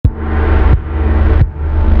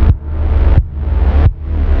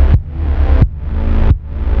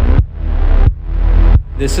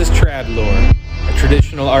This is Tradlore, a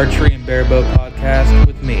traditional archery and barebow podcast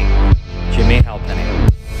with me, Jimmy Halpenny.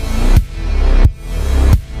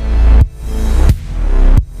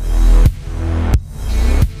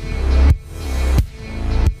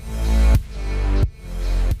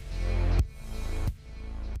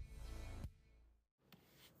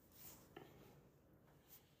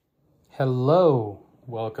 Hello,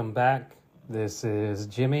 welcome back. This is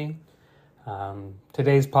Jimmy.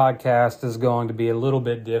 Today's podcast is going to be a little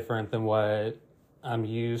bit different than what I'm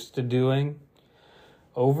used to doing.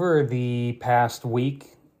 Over the past week,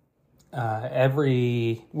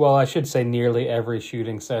 nearly every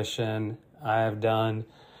shooting session I have done,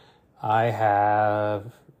 I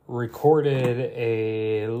have recorded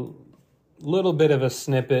a little bit of a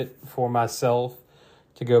snippet for myself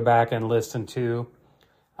to go back and listen to.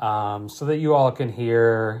 So that you all can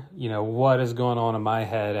hear, what is going on in my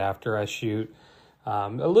head after I shoot. A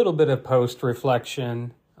little bit of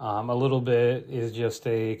post-reflection. A little bit is just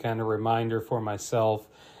a kind of reminder for myself.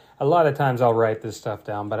 A lot of times I'll write this stuff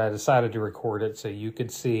down, but I decided to record it so you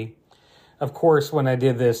could see. Of course, when I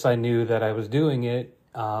did this, I knew that I was doing it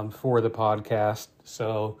for the podcast.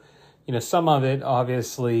 So, some of it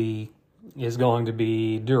obviously is going to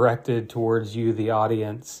be directed towards you, the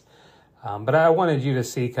audience. But I wanted you to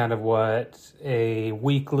see kind of what a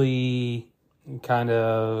weekly kind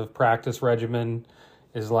of practice regimen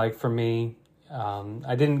is like for me.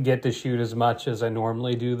 I didn't get to shoot as much as I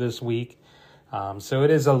normally do this week. So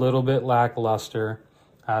it is a little bit lackluster.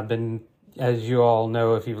 As you all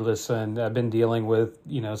know, if you've listened, I've been dealing with,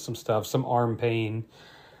 some stuff, some arm pain.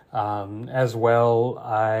 As well,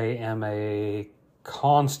 I am a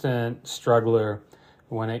constant struggler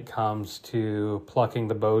when it comes to plucking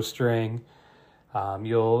the bowstring.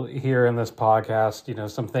 You'll hear in this podcast,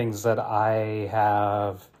 some things that I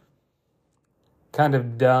have kind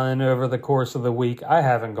of done over the course of the week. I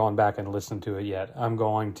haven't gone back and listened to it yet. I'm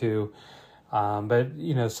going to. But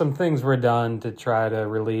some things were done to try to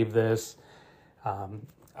relieve this.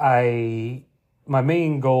 My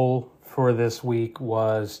main goal for this week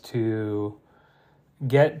was to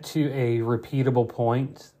get to a repeatable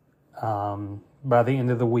point by the end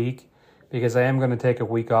of the week, because I am going to take a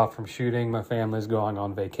week off from shooting. My family's going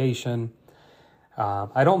on vacation.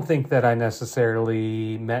 I don't think that I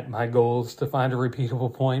necessarily met my goals to find a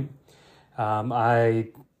repeatable point. I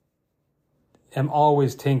am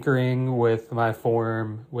always tinkering with my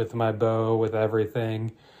form, with my bow, with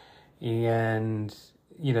everything. And,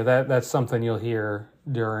 that's something you'll hear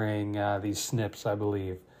during these snips, I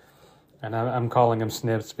believe. And I'm calling them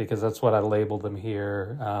snips because that's what I labeled them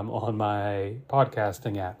here on my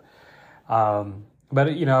podcasting app. But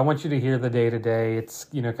I want you to hear the day-to-day. It's,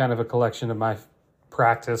 kind of a collection of my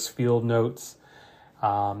practice field notes.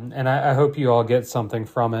 And I hope you all get something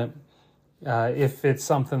from it. If it's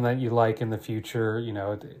something that you like in the future,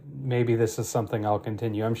 maybe this is something I'll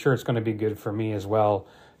continue. I'm sure it's going to be good for me as well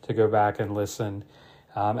to go back and listen.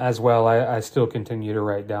 As well, I still continue to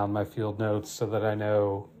write down my field notes so that I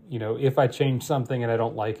know, if I change something and I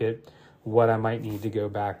don't like it, what I might need to go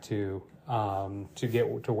back to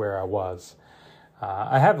get to where I was.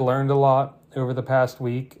 I have learned a lot over the past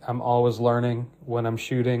week. I'm always learning when I'm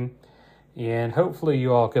shooting, and hopefully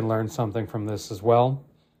you all can learn something from this as well.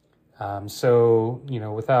 So,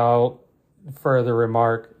 without further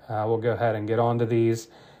remark, we'll go ahead and get on to these.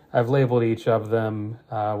 I've labeled each of them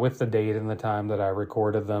with the date and the time that I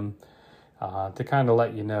recorded them to kind of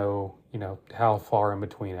let you know, how far in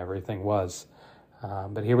between everything was.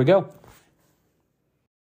 But here we go.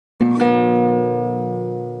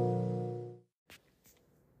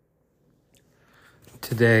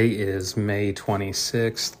 Today is May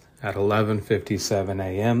 26th at 11:57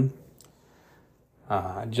 a.m.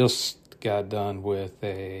 I just got done with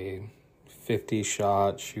a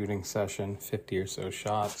 50-shot shooting session, 50 or so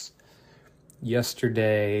shots.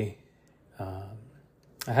 Yesterday, I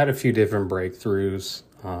had a few different breakthroughs,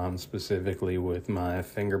 specifically with my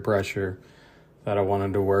finger pressure that I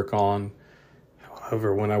wanted to work on.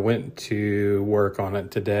 However, when I went to work on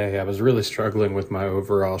it today, I was really struggling with my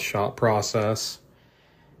overall shot process.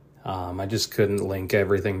 I just couldn't link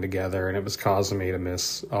everything together, and it was causing me to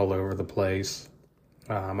miss all over the place.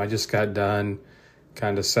 I just got done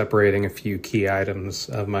kind of separating a few key items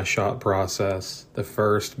of my shot process. The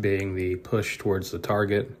first being the push towards the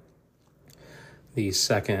target. The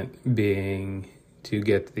second being to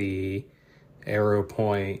get the arrow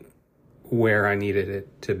point where I needed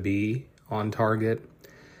it to be on target.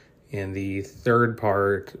 And the third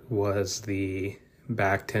part was the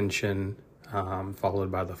back tension,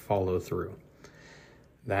 followed by the follow through.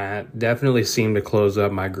 That definitely seemed to close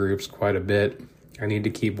up my groups quite a bit. I need to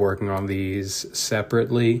keep working on these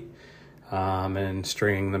separately and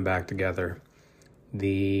stringing them back together.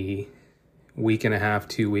 The week and a half,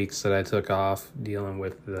 2 weeks that I took off dealing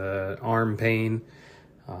with the arm pain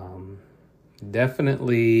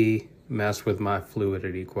definitely messed with my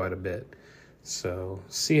fluidity quite a bit. So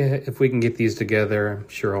see if we can get these together. I'm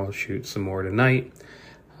sure I'll shoot some more tonight.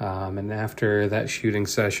 And after that shooting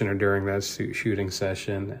session, or during that shooting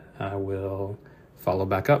session, I will follow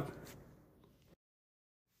back up.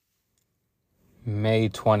 May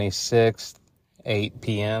 26th, 8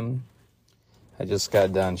 p.m. I just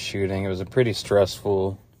got done shooting. It was a pretty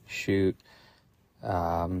stressful shoot.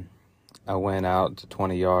 I went out to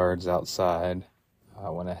 20 yards outside. I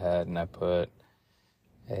went ahead and I put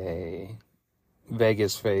a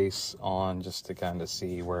Vegas face on just to kind of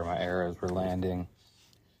see where my arrows were landing.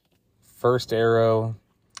 First arrow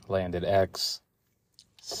landed X.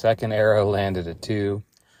 Second arrow landed a 2.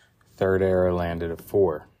 Third arrow landed a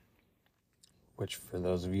 4. Which, for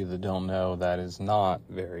those of you that don't know, that is not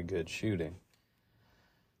very good shooting.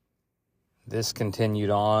 This continued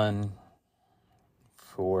on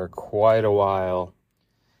for quite a while.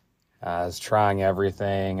 I was trying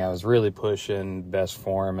everything. I was really pushing best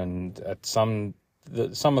form, and at some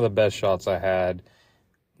of the best shots I had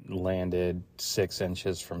landed 6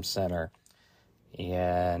 inches from center,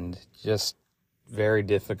 and just very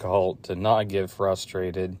difficult to not get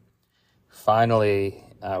frustrated. Finally,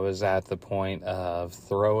 I was at the point of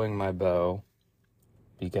throwing my bow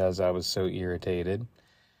because I was so irritated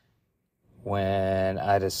when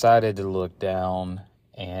I decided to look down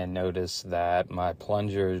and notice that my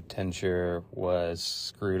plunger tincture was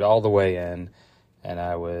screwed all the way in, and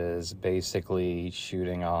I was basically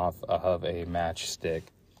shooting off of a matchstick,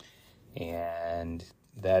 and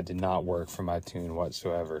that did not work for my tune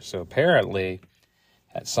whatsoever. So apparently,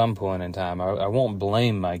 at some point in time, I won't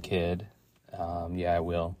blame my kid. I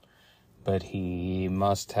will. But he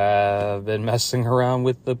must have been messing around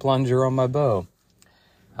with the plunger on my bow.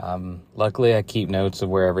 Luckily, I keep notes of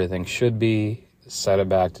where everything should be, set it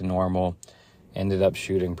back to normal, ended up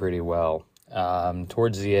shooting pretty well.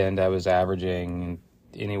 Towards the end, I was averaging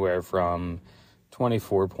anywhere from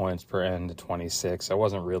 24 points per end to 26. I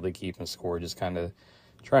wasn't really keeping score, just kind of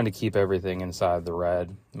trying to keep everything inside the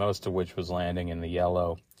red, most of which was landing in the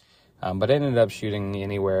yellow. But I ended up shooting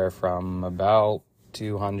anywhere from about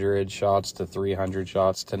 200 shots to 300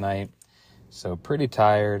 shots tonight. So pretty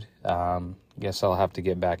tired. Guess I'll have to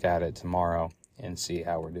get back at it tomorrow and see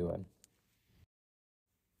how we're doing.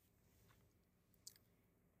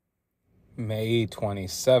 May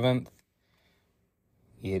 27th.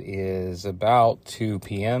 It is about 2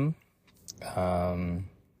 p.m.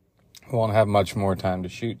 Won't have much more time to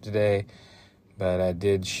shoot today, but I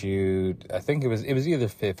did shoot, I think it was either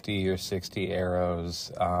 50 or 60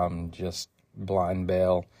 arrows, just blind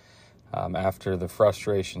bail. After the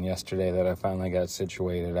frustration yesterday that I finally got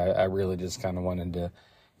situated, I really just kind of wanted to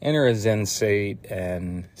enter a Zen state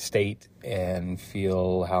and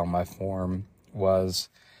feel how my form was.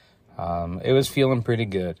 It was feeling pretty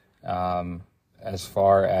good. As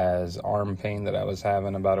far as arm pain that I was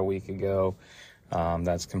having about a week ago,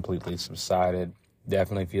 that's completely subsided.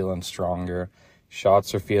 Definitely feeling stronger.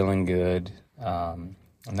 Shots are feeling good. I'm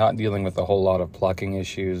not dealing with a whole lot of plucking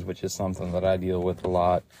issues, which is something that I deal with a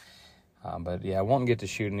lot. But yeah, I won't get to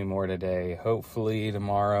shoot anymore today. Hopefully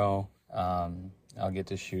tomorrow, I'll get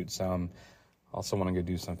to shoot some. Also want to go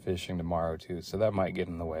do some fishing tomorrow too, so that might get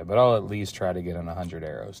in the way. But I'll at least try to get in 100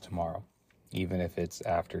 arrows tomorrow, even if it's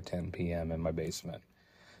after 10 p.m. in my basement.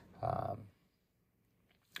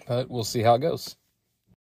 But we'll see how it goes.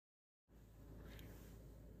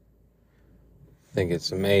 I think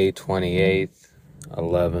it's May 28th,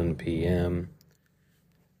 11 p.m.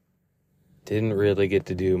 Didn't really get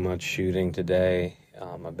to do much shooting today.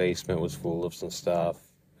 My basement was full of some stuff,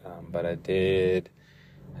 but I did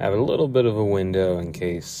have a little bit of a window in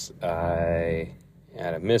case I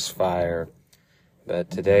had a misfire. But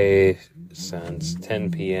today, since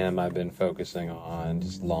 10 p.m., I've been focusing on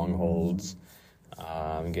just long holds,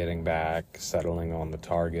 getting back, settling on the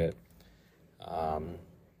target.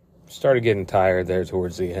 Started getting tired there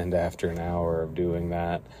towards the end after an hour of doing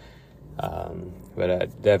that. But I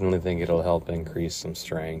definitely think it'll help increase some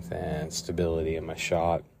strength and stability in my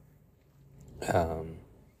shot.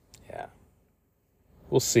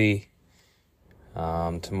 We'll see.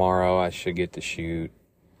 Tomorrow I should get to shoot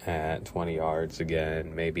at 20 yards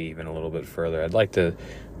again, maybe even a little bit further. I'd like to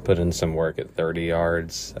put in some work at 30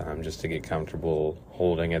 yards, just to get comfortable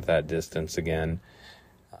holding at that distance again.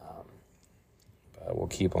 But we'll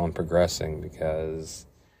keep on progressing because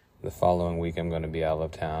the following week I'm going to be out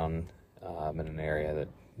of town in an area that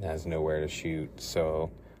has nowhere to shoot,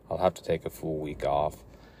 so I'll have to take a full week off,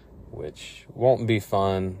 which won't be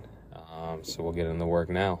fun, so we'll get into work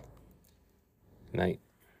now. Night.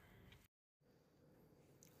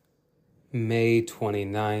 May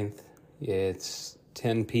 29th, it's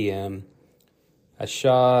 10 p.m. I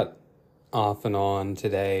shot off and on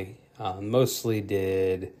today, mostly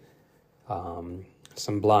did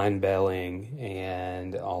some blind belling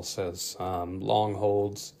and also some long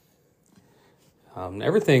holds.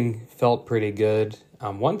 Everything felt pretty good.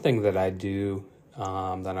 One thing that I do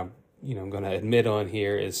that I'm going to admit on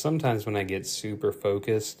here is sometimes when I get super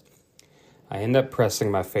focused, I end up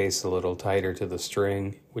pressing my face a little tighter to the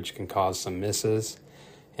string, which can cause some misses.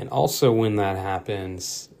 And also when that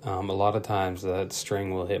happens, a lot of times that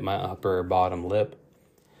string will hit my upper or bottom lip.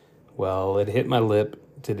 Well, it hit my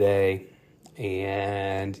lip today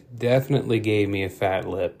and definitely gave me a fat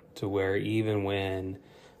lip to where even when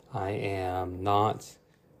I am not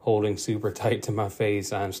holding super tight to my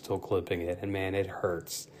face, I'm still clipping it. And man, it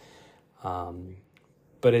hurts.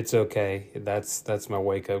 But it's okay. That's my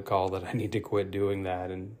wake-up call that I need to quit doing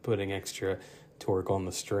that and putting extra torque on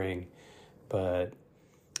the string. But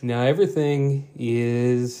now everything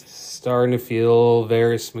is starting to feel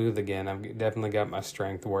very smooth again. I've definitely got my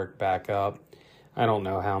strength work back up. I don't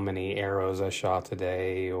know how many arrows I shot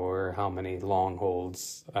today or how many long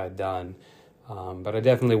holds I'd done, but I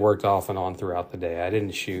definitely worked off and on throughout the day. I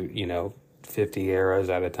didn't shoot, 50 arrows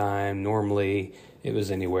at a time. Normally, it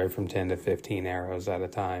was anywhere from 10 to 15 arrows at a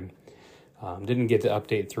time. Didn't get to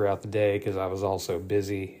update throughout the day because I was also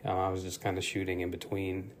busy. I was just kind of shooting in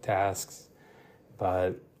between tasks.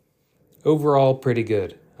 But overall, pretty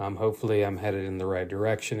good. Hopefully, I'm headed in the right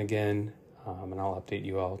direction again, and I'll update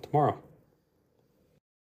you all tomorrow.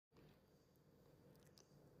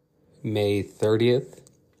 May 30th,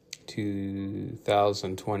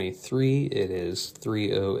 2023. It is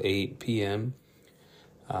 3:08 p.m.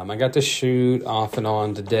 I got to shoot off and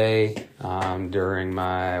on today during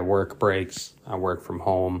my work breaks. I work from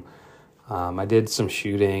home. I did some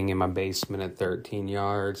shooting in my basement at 13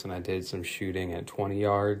 yards, and I did some shooting at 20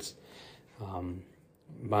 yards.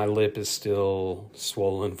 My lip is still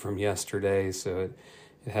swollen from yesterday, so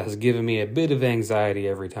it has given me a bit of anxiety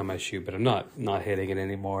every time I shoot, but I'm not hitting it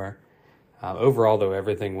anymore. Overall, though,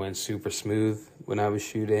 everything went super smooth when I was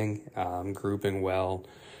shooting, grouping well.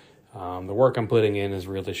 The work I'm putting in is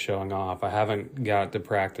really showing off. I haven't got to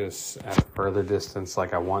practice at a further distance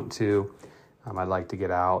like I want to. I'd like to get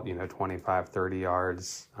out, 25, 30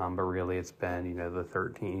 yards, but really it's been, the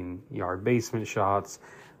 13-yard basement shots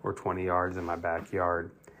or 20 yards in my backyard.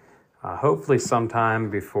 Hopefully sometime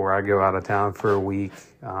before I go out of town for a week,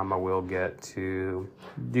 I will get to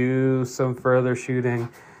do some further shooting.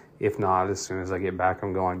 If not, as soon as I get back,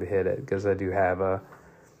 I'm going to hit it because I do have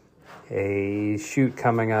a shoot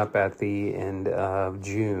coming up at the end of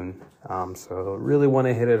June. So really want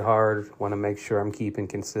to hit it hard, want to make sure I'm keeping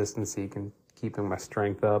consistency, keeping my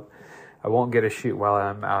strength up. I won't get a shoot while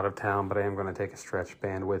I'm out of town, but I am going to take a stretch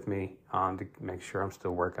band with me to make sure I'm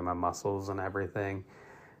still working my muscles and everything.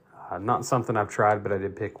 Not something I've tried, but I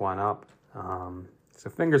did pick one up.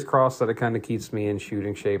 So fingers crossed that it kind of keeps me in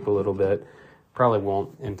shooting shape a little bit. Probably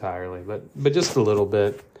won't entirely, but just a little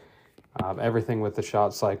bit. Everything with the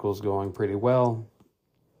shot cycle is going pretty well.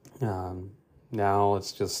 Now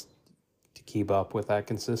it's just to keep up with that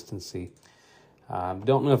consistency.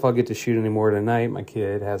 Don't know if I'll get to shoot anymore tonight. My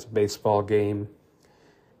kid has a baseball game.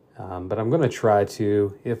 But I'm going to try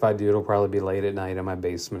to. If I do, it'll probably be late at night in my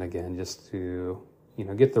basement again just to,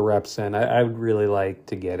 get the reps in. I would really like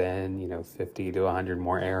to get in, 50 to 100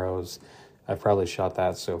 more arrows. I've probably shot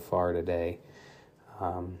that so far today.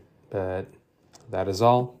 But that is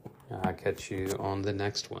all. I'll catch you on the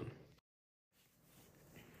next one.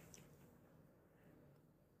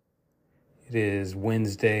 It is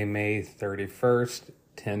Wednesday, May 31st,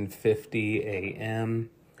 10:50 a.m.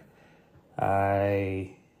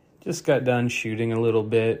 I just got done shooting a little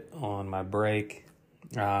bit on my break.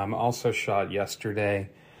 Also shot yesterday.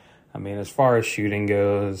 As far as shooting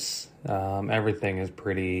goes, everything is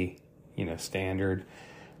pretty, standard.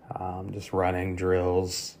 Just running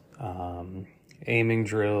drills, aiming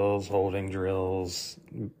drills, holding drills,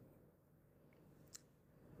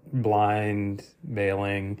 blind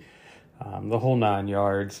bailing, the whole 9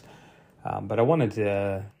 yards. But I wanted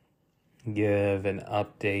to give an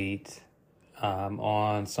update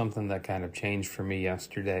on something that kind of changed for me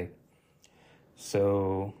yesterday.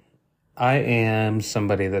 So I am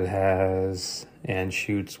somebody that has and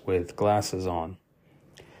shoots with glasses on.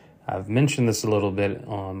 I've mentioned this a little bit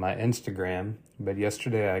on my Instagram, but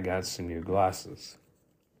yesterday I got some new glasses.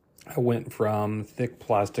 I went from thick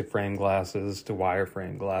plastic frame glasses to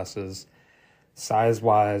wireframe glasses.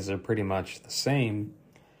 Size-wise, they're pretty much the same.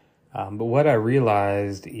 But what I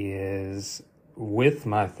realized is with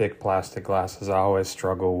my thick plastic glasses, I always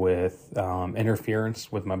struggle with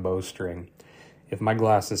interference with my bowstring. If my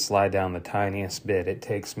glasses slide down the tiniest bit, it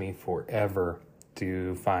takes me forever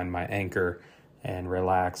to find my anchor and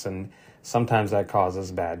relax. And sometimes that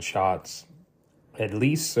causes bad shots. At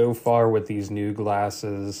least so far with these new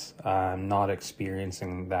glasses, I'm not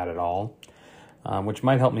experiencing that at all, which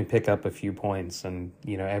might help me pick up a few points. And,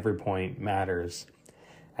 every point matters.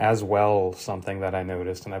 As well, something that I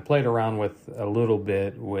noticed, and I played around with a little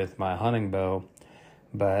bit with my hunting bow,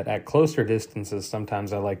 but at closer distances,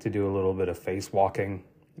 sometimes I like to do a little bit of face walking.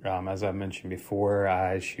 As I mentioned before,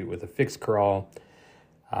 I shoot with a fixed crawl.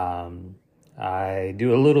 I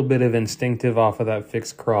do a little bit of instinctive off of that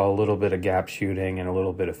fixed crawl, a little bit of gap shooting, and a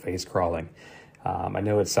little bit of face crawling. I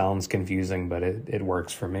know it sounds confusing, but it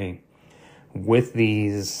works for me. With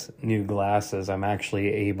these new glasses, I'm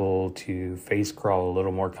actually able to face crawl a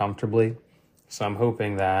little more comfortably. So I'm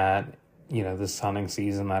hoping that, this hunting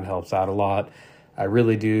season, that helps out a lot. I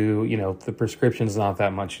really do, the prescription's not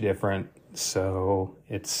that much different. So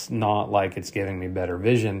it's not like it's giving me better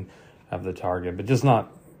vision of the target, but just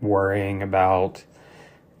not worrying about,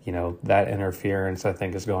 that interference, I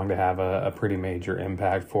think is going to have a pretty major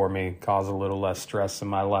impact for me, cause a little less stress in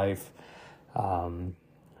my life.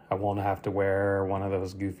 I won't have to wear one of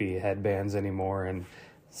those goofy headbands anymore and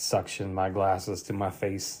suction my glasses to my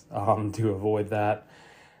face to avoid that.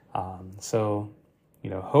 So,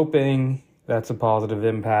 hoping that's a positive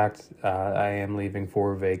impact. I am leaving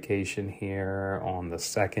for vacation here on the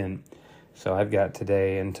 2nd. So I've got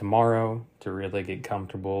today and tomorrow to really get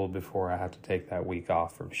comfortable before I have to take that week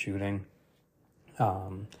off from shooting. I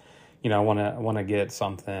want to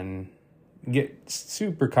get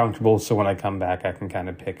super comfortable so when I come back, I can kind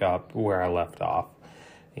of pick up where I left off.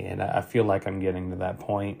 And I feel like I'm getting to that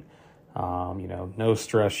point. No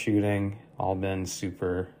stress shooting, all been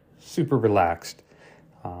super, super relaxed.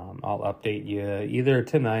 I'll update you either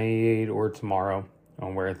tonight or tomorrow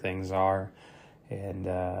on where things are. And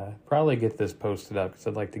probably get this posted up because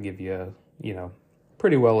I'd like to give you,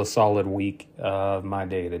 pretty well a solid week of my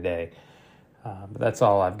day-to-day. But that's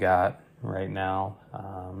all I've got right now.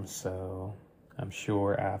 So I'm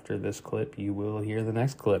sure after this clip, you will hear the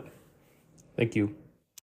next clip. Thank you.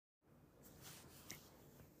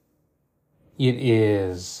 It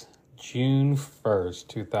is June 1st,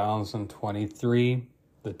 2023.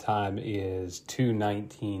 The time is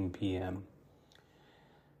 2:19 p.m.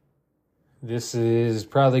 This is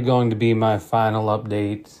probably going to be my final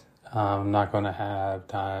update. I'm not going to have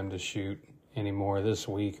time to shoot anymore this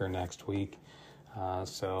week or next week.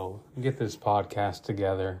 So get this podcast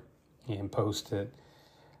together and post it.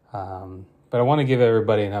 But I want to give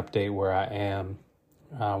everybody an update where I am.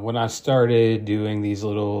 When I started doing these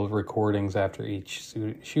little recordings after each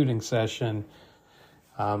shooting session,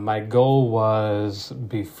 my goal was,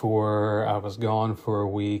 before I was gone for a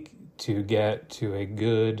week, to get to a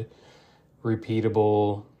good,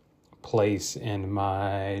 repeatable place in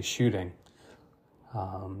my shooting.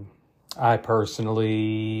 I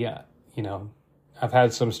personally, I've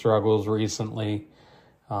had some struggles recently,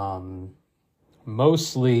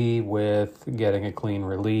 mostly with getting a clean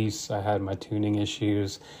release. I had my tuning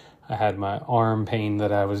issues. I had my arm pain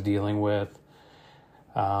that I was dealing with.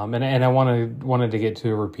 And I wanted to get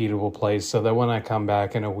to a repeatable place so that when I come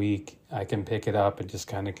back in a week, I can pick it up and just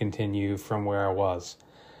kind of continue from where I was.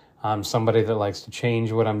 I'm somebody that likes to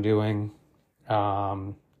change what I'm doing. The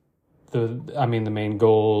main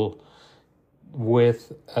goal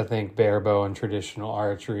with, I think, bare bow and traditional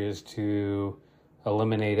archery is to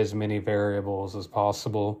eliminate as many variables as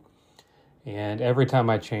possible. And every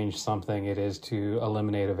time I change something, it is to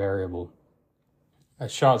eliminate a variable. I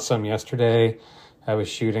shot some yesterday. I was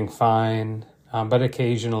shooting fine, but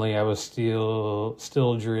occasionally I was still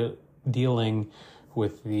dealing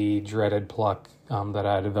with the dreaded pluck that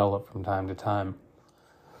I develop from time to time.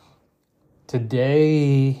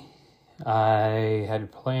 Today, I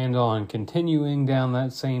had planned on continuing down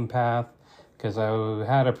that same path because I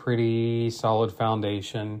had a pretty solid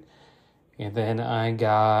foundation, and then I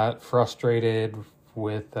got frustrated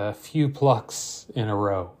with a few plucks in a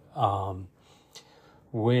row.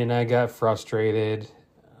 When I got frustrated,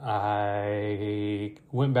 I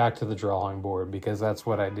went back to the drawing board because that's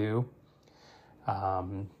what I do.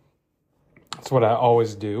 That's what I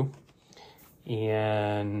always do.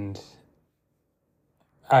 And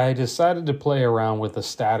I decided to play around with a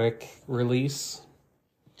static release.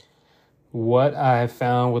 What I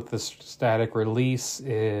found with the static release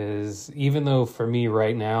is, even though for me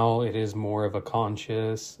right now it is more of a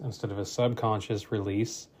conscious instead of a subconscious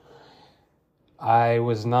release, I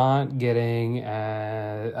was not getting,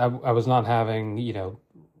 I was not having,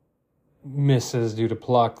 misses due to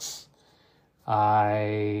plucks.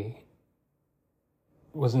 I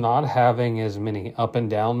was not having as many up and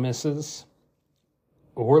down misses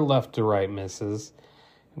or left to right misses.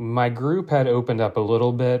 My group had opened up a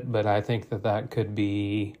little bit, but I think that could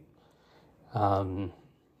be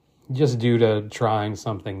just due to trying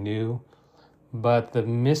something new. But the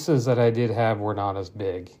misses that I did have were not as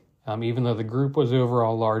big. Even though the group was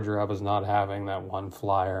overall larger, I was not having that one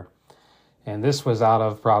flyer. And this was out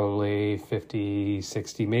of probably 50,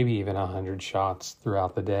 60, maybe even 100 shots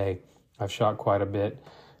throughout the day. I've shot quite a bit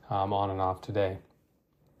on and off today.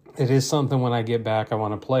 It is something when I get back I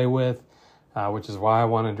want to play with. Which is why I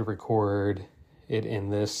wanted to record it in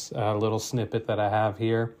this little snippet that I have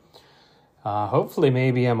here. Hopefully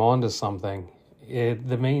maybe I'm onto something.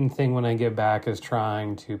 The main thing when I get back is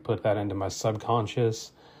trying to put that into my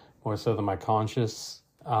subconscious more so than my conscious,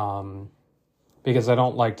 because I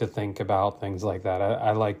don't like to think about things like that.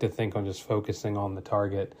 I like to think on just focusing on the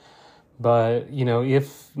target. But,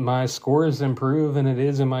 if my scores improve and it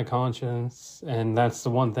is in my conscience, and that's the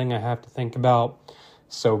one thing I have to think about,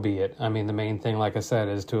 so be it. I mean, the main thing, like I said,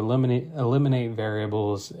 is to eliminate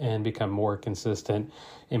variables and become more consistent,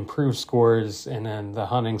 improve scores, and then the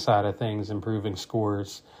hunting side of things, improving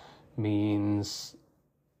scores means,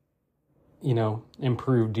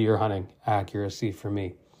 improved deer hunting accuracy for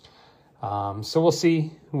me. So we'll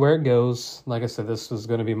see where it goes. Like I said, this is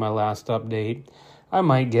going to be my last update. I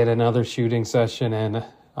might get another shooting session in,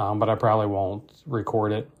 but I probably won't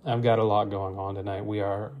record it. I've got a lot going on tonight. We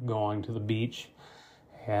are going to the beach,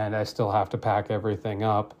 and I still have to pack everything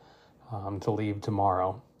up to leave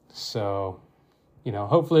tomorrow. So,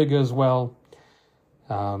 hopefully it goes well.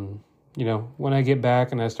 When I get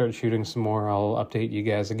back and I start shooting some more, I'll update you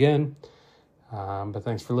guys again. But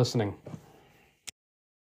thanks for listening.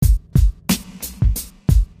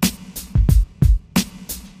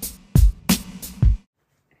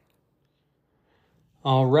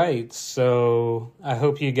 All right, so I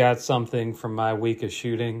hope you got something from my week of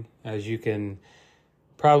shooting. As you can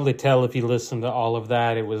probably tell if you listen to all of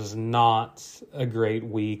that, it was not a great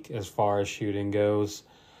week as far as shooting goes.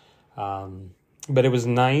 But it was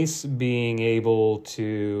nice being able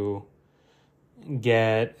to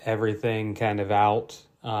get everything kind of out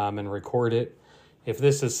and record it. If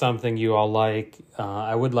this is something you all like,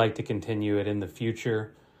 I would like to continue it in the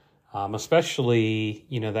future, especially,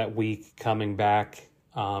 that week coming back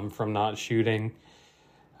from not shooting.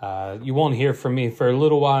 You won't hear from me for a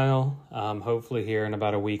little while. Hopefully here in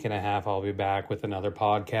about a week and a half, I'll be back with another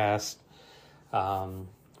podcast.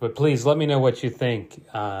 But please let me know what you think.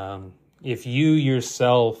 If you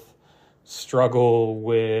yourself struggle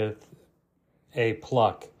with a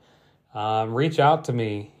pluck, reach out to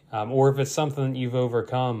me. Or if it's something that you've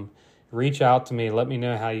overcome, reach out to me. Let me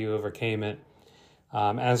know how you overcame it.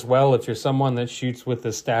 As well, if you're someone that shoots with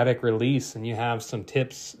the static release and you have some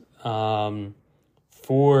tips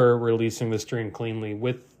for releasing the string cleanly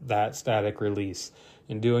with that static release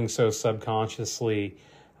and doing so subconsciously,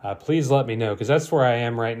 please let me know, because that's where I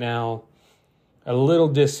am right now. A little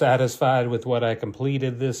dissatisfied with what I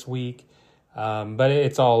completed this week, but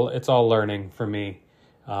it's all learning for me.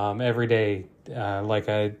 Every day, like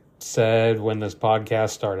I said when this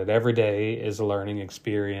podcast started, every day is a learning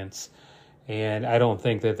experience. And I don't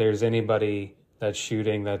think that there's anybody that's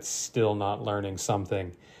shooting that's still not learning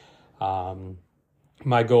something.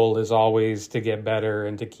 My goal is always to get better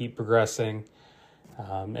and to keep progressing.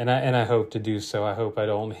 And I hope to do so. I hope I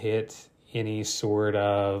don't hit any sort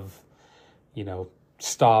of,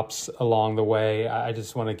 stops along the way. I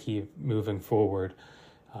just want to keep moving forward.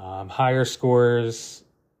 Higher scores.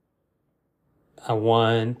 I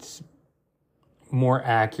want more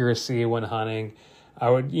accuracy when hunting. I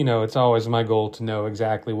would, it's always my goal to know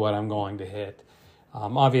exactly what I'm going to hit.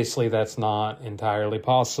 Obviously, that's not entirely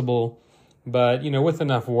possible, but, with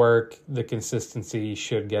enough work, the consistency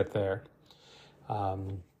should get there.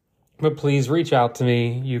 But please reach out to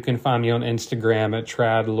me. You can find me on Instagram at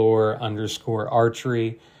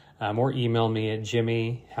tradlore_archery, or email me at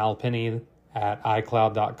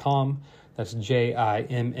jimmyhalpenny@icloud.com. That's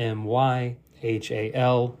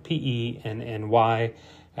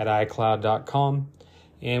JIMMYHALPENNY@icloud.com.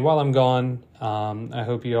 And while I'm gone, I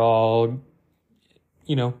hope you all,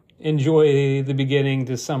 enjoy the beginning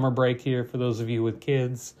to summer break here for those of you with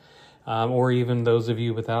kids, or even those of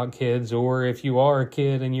you without kids, or if you are a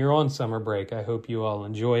kid and you're on summer break, I hope you all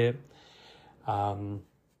enjoy it.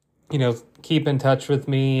 keep in touch with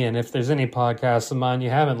me. And if there's any podcasts of mine you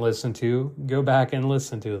haven't listened to, go back and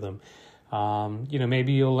listen to them.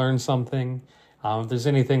 Maybe you'll learn something. If there's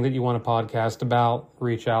anything that you want a podcast about,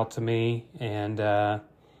 reach out to me. And,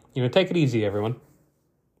 take it easy, everyone.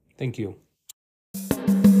 Thank you.